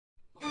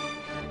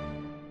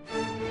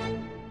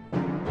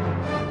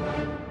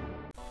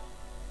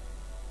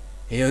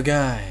Hey yo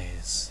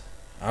guys,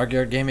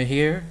 RGarrettGamer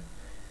here,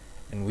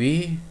 and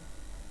we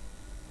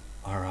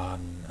are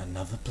on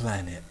another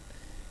planet.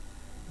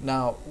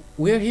 Now,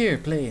 we're here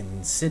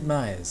playing Sid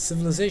Meier's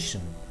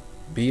Civilization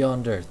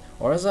Beyond Earth,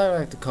 or as I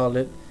like to call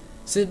it,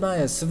 Sid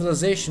Meier's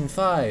Civilization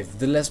 5,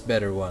 the less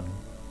better one.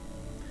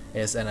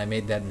 Yes, and I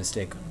made that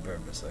mistake on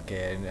purpose,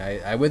 okay? And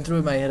I went through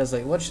in my head, I was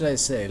like, what should I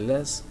say?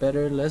 Less,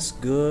 better, less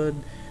good,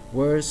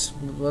 worse,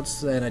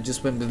 and I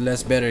just went with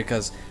less better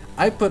because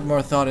I put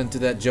more thought into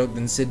that joke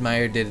than Sid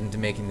Meier did into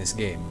making this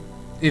game.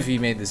 If he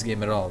made this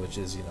game at all, which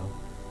is,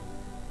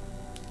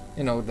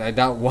 I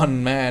doubt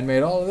one man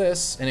made all of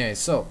this. Anyway,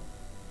 so,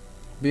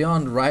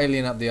 beyond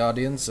riling up the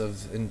audience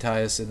of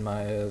entire Sid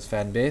Meier's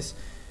fan base,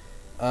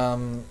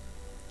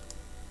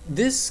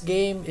 this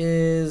game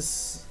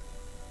is,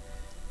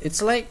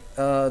 it's like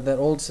that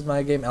old Sid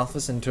Meier game Alpha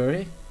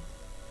Centauri,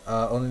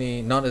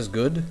 only not as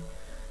good.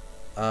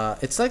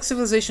 It's like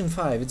Civilization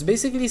 5. It's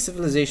basically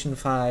Civilization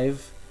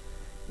 5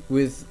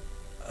 with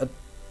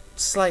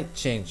slight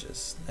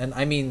changes, and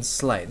I mean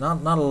slight, not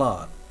a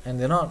lot, and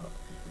they're not.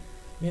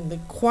 I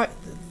mean,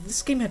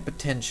 this game had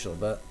potential,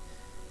 but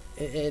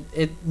it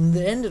in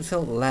the end it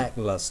felt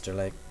lackluster.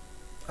 Like,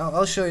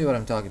 I'll show you what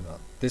I'm talking about.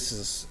 This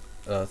is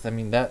I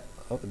mean that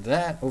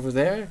over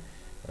there,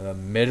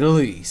 Middle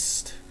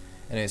East.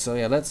 Anyway, so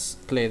yeah, let's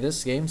play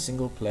this game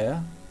single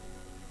player.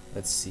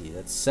 Let's see.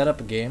 Let's set up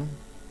a game.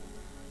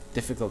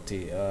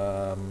 Difficulty.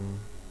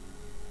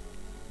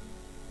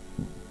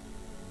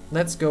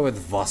 Let's go with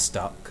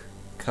Vostok,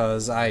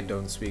 cause I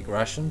don't speak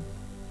Russian.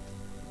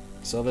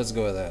 So let's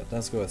go with that.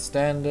 Let's go with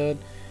standard.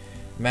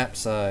 Map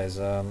size.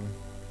 How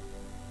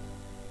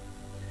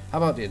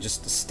about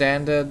just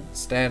standard,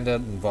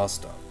 and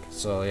Vostok.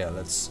 So yeah,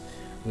 let's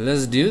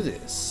do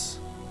this.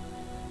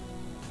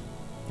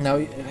 Now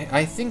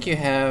I think you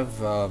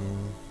have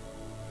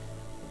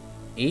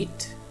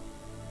 8.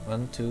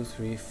 1, 2,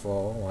 3,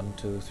 4. 1,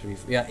 2, 3,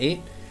 4. Yeah,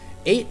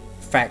 8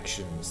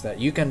 factions that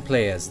you can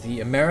play as. The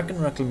American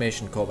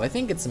Reclamation Corps. I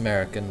think it's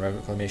American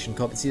Reclamation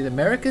Corps. It's either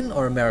American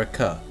or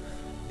America.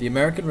 The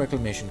American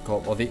Reclamation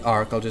Corps, or the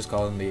ARC, I'll just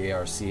call them the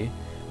ARC. The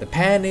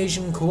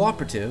Pan-Asian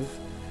Cooperative,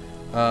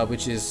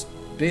 which is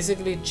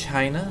basically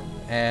China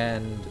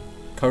and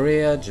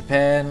Korea,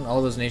 Japan,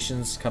 all those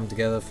nations come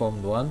together,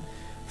 formed one.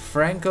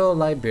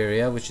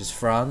 Franco-Liberia, which is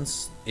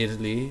France,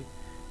 Italy,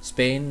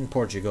 Spain,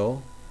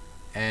 Portugal,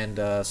 and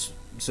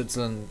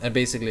Switzerland, and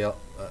basically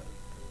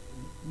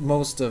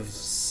most of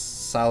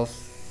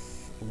southwest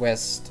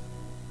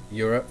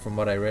Europe, from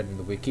what I read in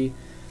the wiki.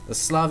 The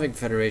Slavic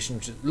Federation,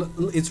 which is,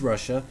 it's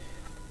Russia.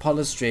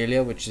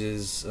 Australia, which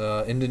is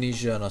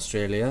Indonesia and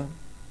Australia,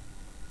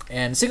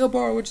 and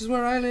Singapore, which is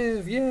where I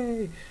live.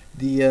 Yay!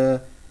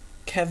 The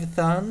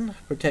Kavithan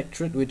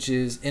Protectorate, which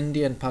is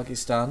India and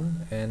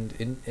Pakistan, and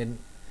in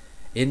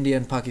India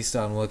and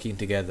Pakistan working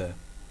together.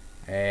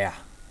 Yeah,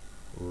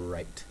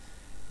 right.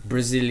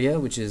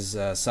 Brasilia, which is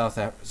South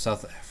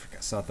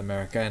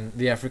America, and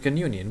the African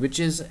Union, which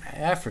is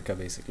Africa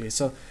basically.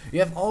 So you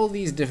have all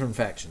these different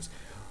factions.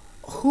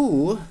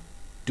 Who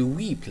do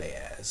we play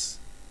as?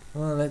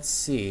 Well, let's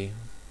see.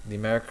 The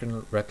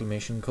American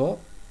Reclamation Corps,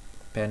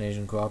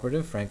 Pan-Asian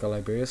Cooperative,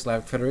 Franco-Liberia,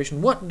 Slavic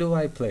Federation. What do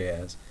I play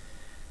as?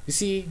 You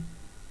see,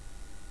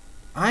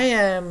 I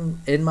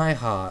am in my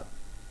heart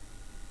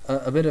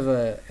a bit of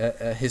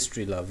a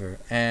history lover,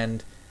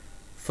 and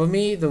for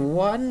me, the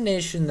one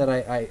nation that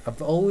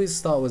I've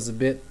always thought was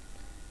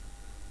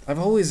I've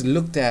always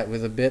looked at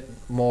with a bit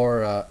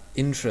more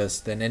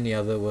interest than any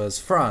other was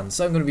France.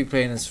 So I'm going to be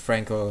playing as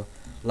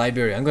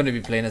Franco-Liberia. I'm going to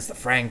be playing as the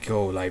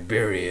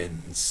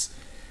Franco-Liberians.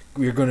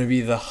 We're going to be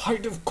the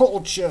height of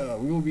culture.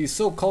 We will be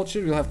so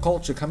cultured, we'll have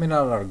culture coming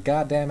out of our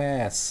goddamn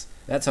ass.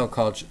 That's how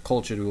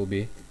cultured we will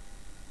be.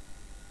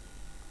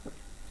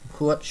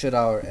 What should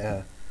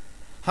our...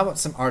 how about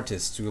some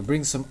artists? We'll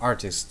bring some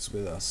artists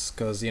with us,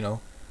 because,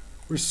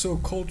 we're so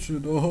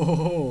cultured.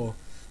 Oh,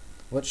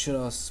 what should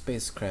our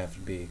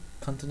spacecraft be?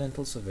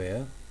 Continental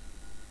surveyor,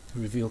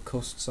 reveal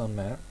coasts on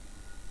map,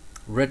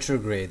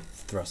 retrograde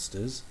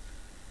thrusters,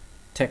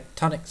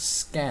 tectonic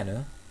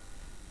scanner.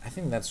 I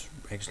think that's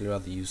actually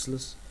rather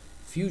useless.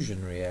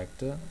 Fusion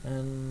reactor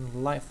and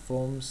life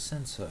form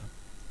sensor.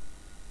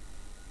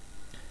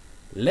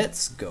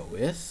 Let's go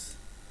with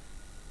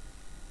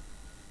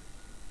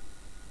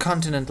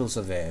continental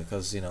surveyor,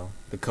 because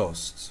the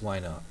coasts. Why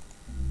not?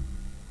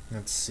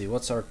 Let's see,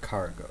 what's our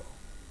cargo?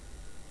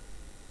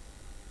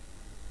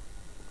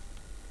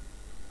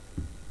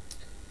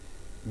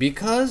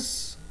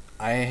 Because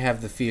I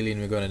have the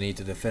feeling we're going to need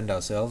to defend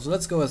ourselves,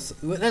 let's go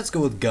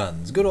with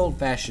guns. Good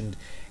old-fashioned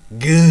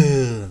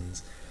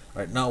guns.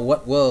 All right, now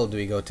what world do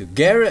we go to?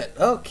 Garrett.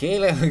 Okay,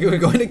 we're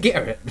going to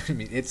Garrett. I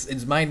mean,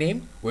 it's my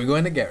name. We're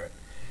going to Garrett.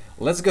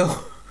 Let's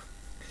go.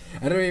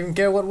 I don't even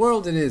care what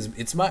world it is.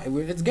 It's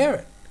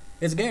Garrett.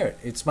 It's Garrett.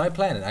 It's my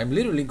planet. I'm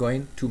literally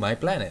going to my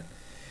planet.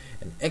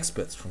 And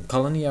experts from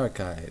Colony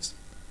Archives,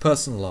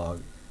 person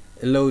log,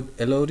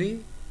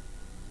 Elodie,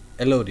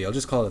 I'll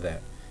just call it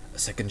that. A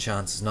second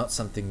chance is not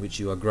something which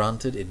you are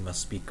granted, it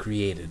must be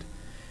created.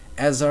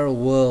 As our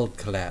world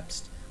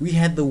collapsed, We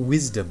had the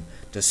wisdom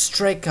to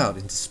strike out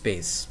into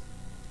space.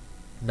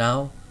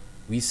 Now,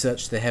 we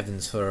search the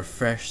heavens for a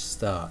fresh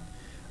start,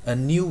 a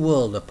new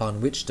world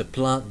upon which to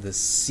plant the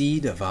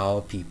seed of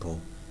our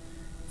people.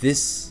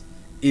 This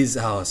is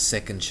our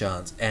second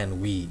chance,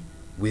 and we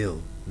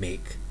will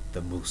make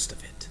the most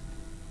of it.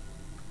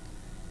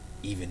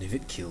 Even if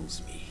it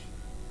kills me.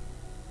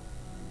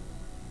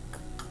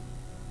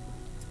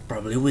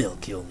 Probably will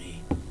kill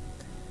me.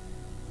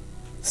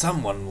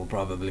 Someone will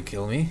probably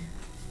kill me.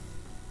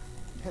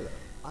 Hello,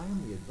 I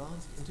am the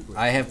advanced integration.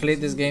 I have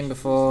played this game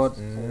before.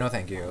 No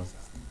thank you.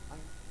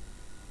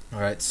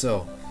 Alright,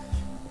 so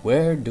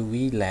where do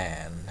we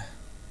land?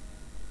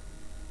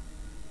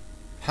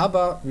 How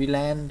about we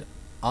land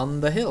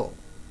on the hill?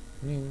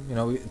 You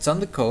know, it's on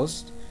the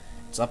coast.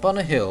 It's up on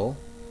a hill.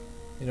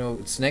 You know,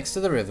 it's next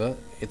to the river.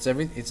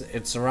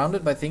 It's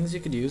surrounded by things you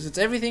could use. It's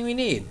everything we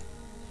need.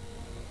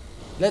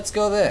 Let's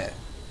go there.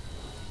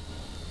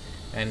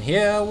 And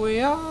here we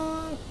are.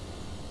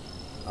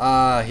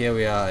 Here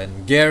we are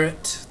in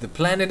Garrett, the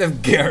planet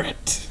of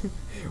Garrett.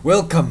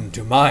 Welcome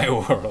to my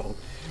world.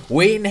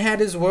 Wayne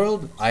had his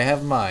world, I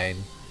have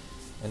mine.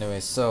 Anyway,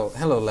 so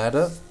hello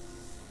ladder.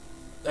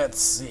 Let's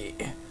see.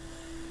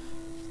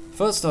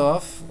 First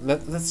off,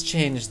 let's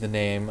change the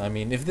name. I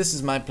mean, if this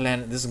is my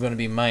planet, this is going to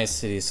be my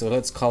city. So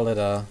let's call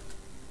it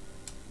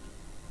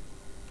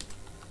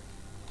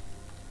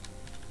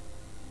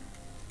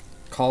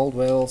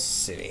Caldwell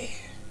City.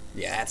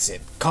 Yeah, that's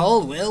it.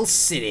 Caldwell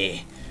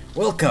City.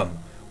 Welcome.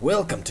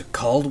 Welcome to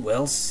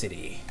Caldwell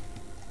City.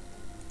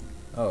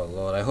 Oh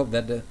Lord, I hope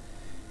that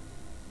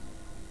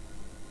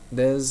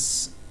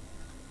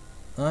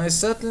I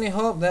certainly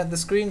hope that the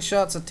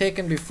screenshots are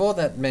taken before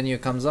that menu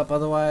comes up,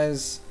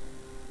 otherwise...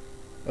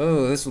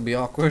 Oh, this will be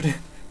awkward.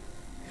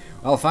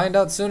 I'll find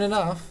out soon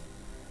enough.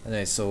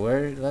 Anyway, so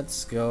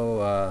let's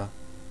go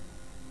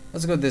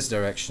this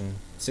direction.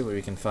 See what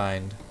we can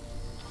find.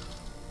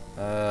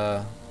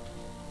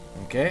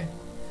 Okay.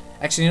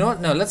 Actually, you know what?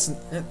 No, let's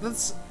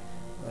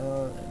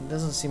it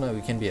doesn't seem like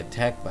we can be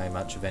attacked by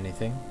much of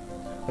anything.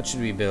 What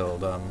should we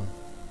build?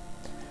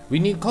 We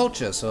need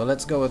culture, so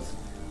let's go with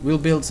we'll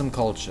build some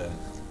culture.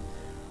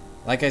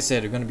 Like I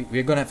said,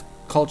 we're gonna have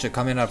culture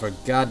coming out of our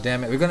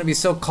goddamn it. We're gonna be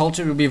so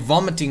cultured we'll be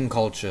vomiting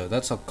culture.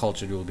 That's how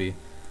cultured we'll be.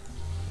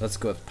 Let's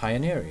go with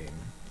pioneering.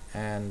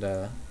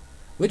 And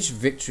which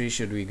victory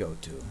should we go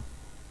to?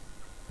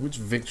 Which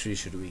victory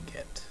should we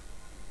get?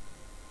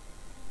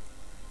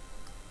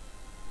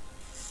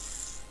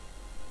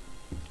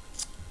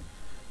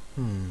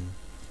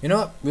 You know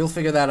what? We'll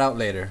figure that out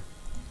later.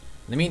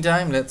 In the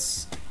meantime,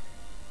 let's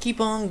keep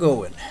on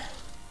going.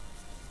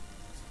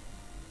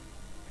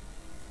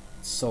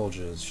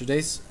 Soldiers, should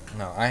they?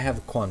 No, I have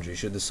a quandary.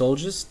 Should the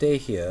soldiers stay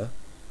here,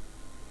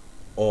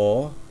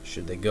 or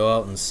should they go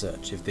out and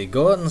search? If they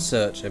go out and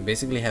search, I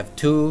basically have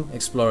 2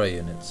 explorer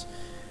units.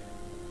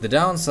 The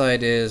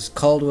downside is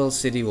Caldwell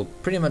City will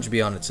pretty much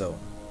be on its own.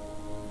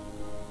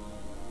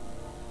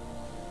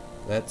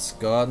 Let's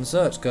go out and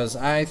search, because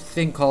I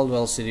think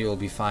Caldwell City will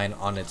be fine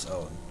on its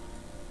own.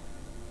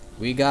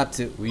 We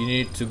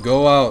need to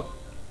go out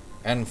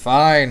and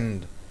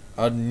find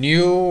a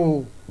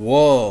new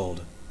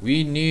world.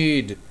 We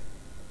need...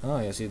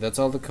 Oh, yeah, see, that's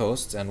all the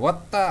coasts. And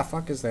what the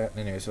fuck is that?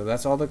 Anyway, so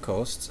that's all the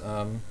coasts.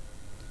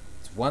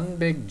 It's one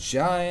big,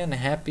 giant,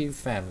 happy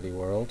family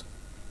world.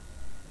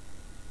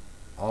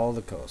 All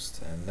the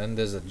coasts. And then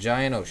there's a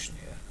giant ocean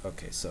here.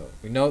 Okay, so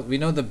we know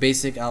the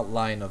basic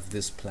outline of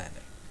this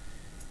planet.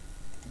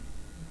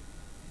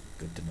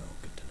 Good to know,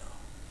 good to know.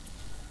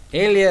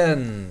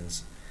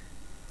 Aliens!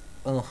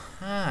 Oh,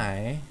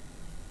 hi.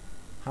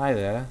 Hi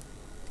there.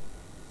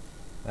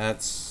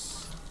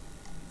 That's...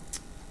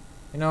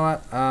 You know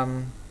what, how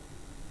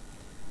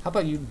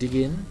about you dig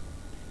in?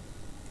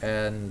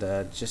 And,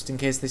 just in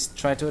case they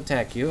try to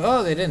attack you.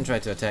 Oh, they didn't try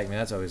to attack me,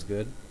 that's always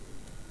good.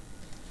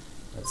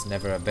 That's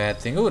never a bad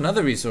thing. Oh,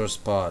 another resource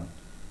pod.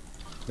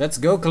 Let's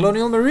go,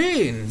 Colonial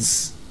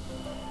Marines!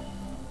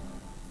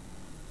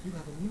 You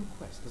have a new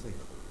quest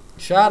available.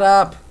 Shut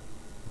up!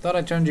 I thought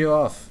I turned you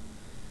off.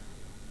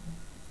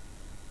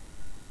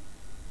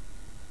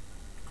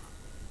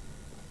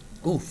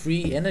 Ooh,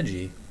 free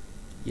energy.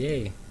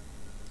 Yay.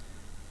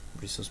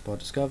 Resource pod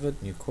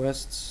discovered. New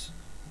quests.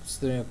 What's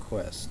the new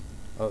quest?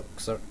 Oh,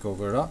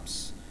 covert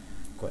ops.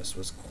 Quest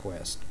was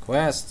quest.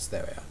 Quests,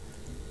 there we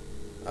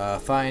are.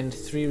 Find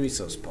 3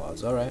 resource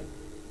pods, alright.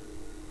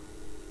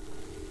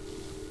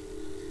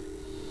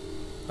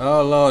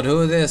 Oh lord,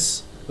 who is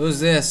this? Who's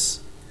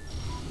this?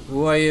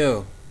 Who are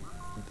you?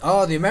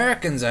 Oh, the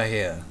Americans are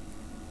here.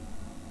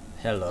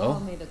 Hello. How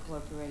may the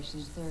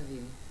corporation serve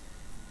you?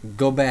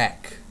 Go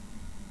back.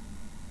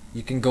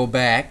 You can go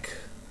back.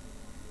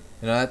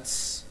 You know,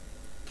 that's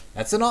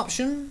an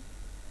option.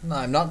 No,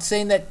 I'm not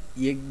saying that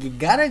you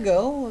gotta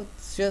go.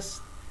 It's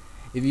just,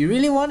 if you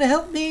really want to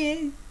help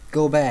me,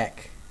 go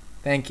back.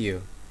 Thank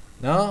you.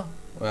 No?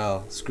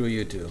 Well, screw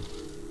you too.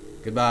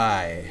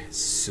 Goodbye,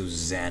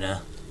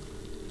 Susanna.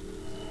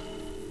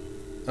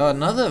 Oh,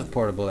 another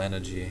portable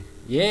energy.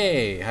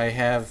 Yay! I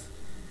have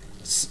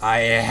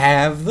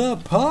the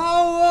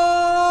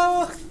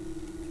power.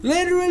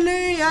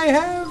 Literally, I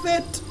have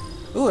it!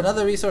 Ooh,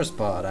 another resource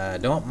pod. I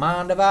don't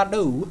mind if I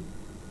do.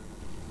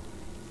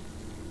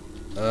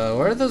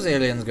 Where are those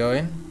aliens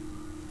going?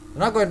 They're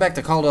not going back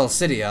to Caldwell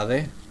City, are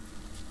they?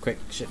 Quick,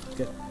 shit,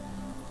 get.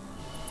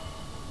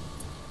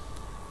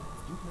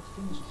 You have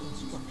finished the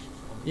instructions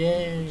on the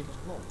Yay!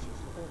 launch of the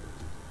orbit.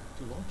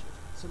 To launch it,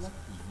 select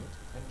the unit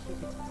and click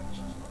its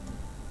action button.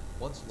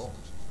 Once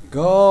launched,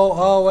 Go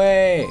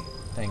away!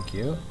 Thank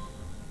you.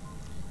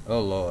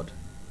 Oh lord.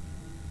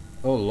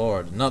 Oh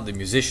lord, not the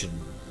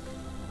musician.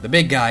 The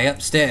big guy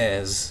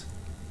upstairs.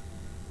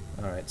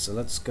 Alright, so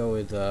let's go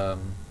with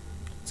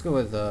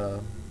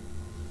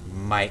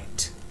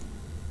might.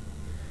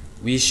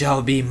 We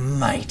shall be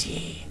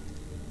mighty.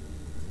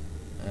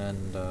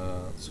 And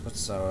so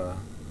what's our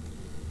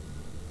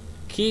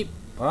keep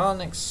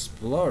on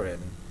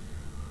exploring.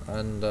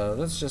 And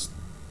let's just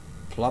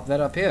plop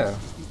that up here.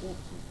 the orbital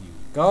view.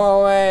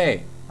 Go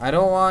away! I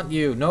don't want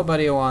you.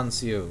 Nobody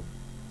wants you.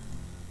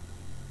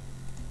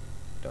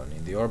 Don't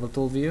need the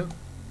orbital view.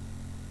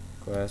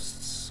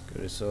 Quests,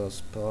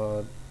 resource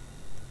pod.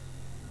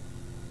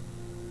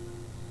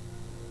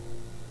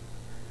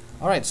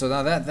 Alright, so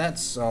now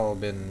that's all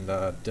been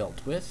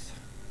dealt with.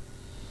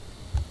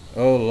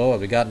 Oh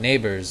lord, we got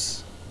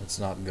neighbors. That's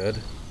not good.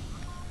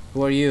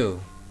 Who are you?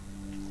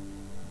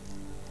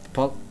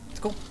 Paul, let's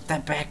go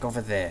that back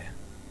over there.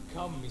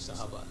 Come, Mr.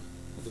 Hubbard.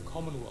 The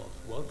Commonwealth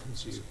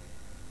welcomes you.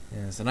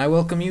 Yes, and I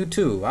welcome you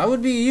too. I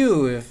would be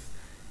you if,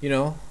 you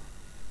know,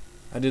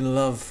 I didn't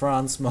love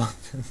France more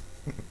than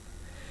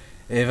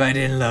if I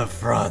didn't love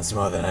France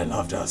more than I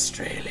loved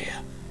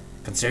Australia.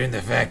 Considering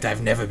the fact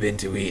I've never been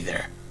to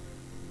either.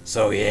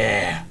 So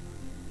yeah.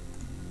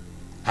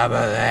 How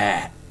about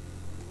that?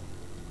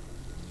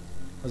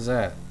 What's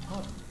that?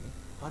 Pardon me,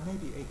 I may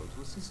be able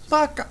to assist you.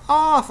 Fuck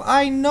off!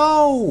 I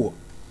know!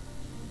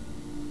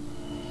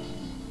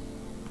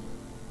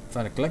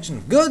 Find a collection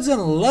of goods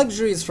and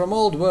luxuries from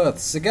Oldworth.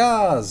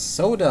 Cigars,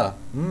 soda.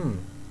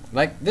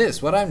 Like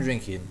this, what I'm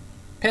drinking.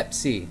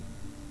 Pepsi.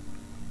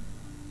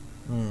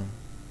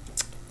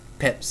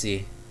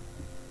 Pepsi.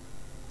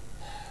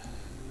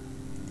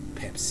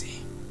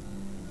 Pepsi.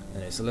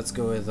 Anyway, so let's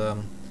go with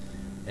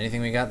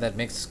anything we got that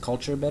makes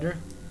culture better?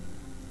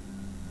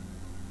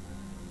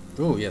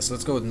 Ooh, yes,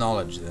 let's go with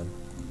knowledge then.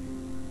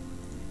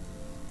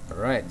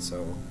 Alright,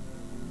 so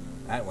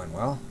that went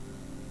well.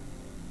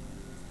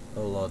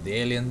 Oh lord, the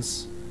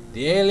aliens.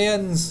 The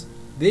aliens!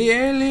 The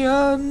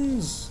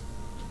aliens!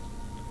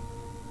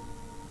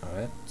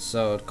 Alright,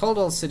 so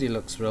Caldwell City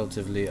looks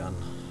relatively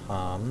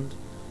unharmed.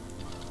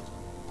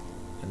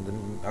 And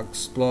the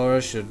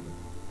explorer should...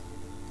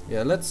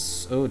 Yeah,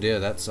 let's... Oh dear,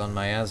 that's on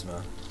my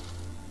asthma.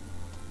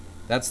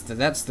 That's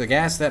the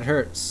gas that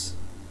hurts.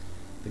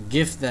 The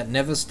gift that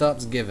never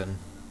stops giving.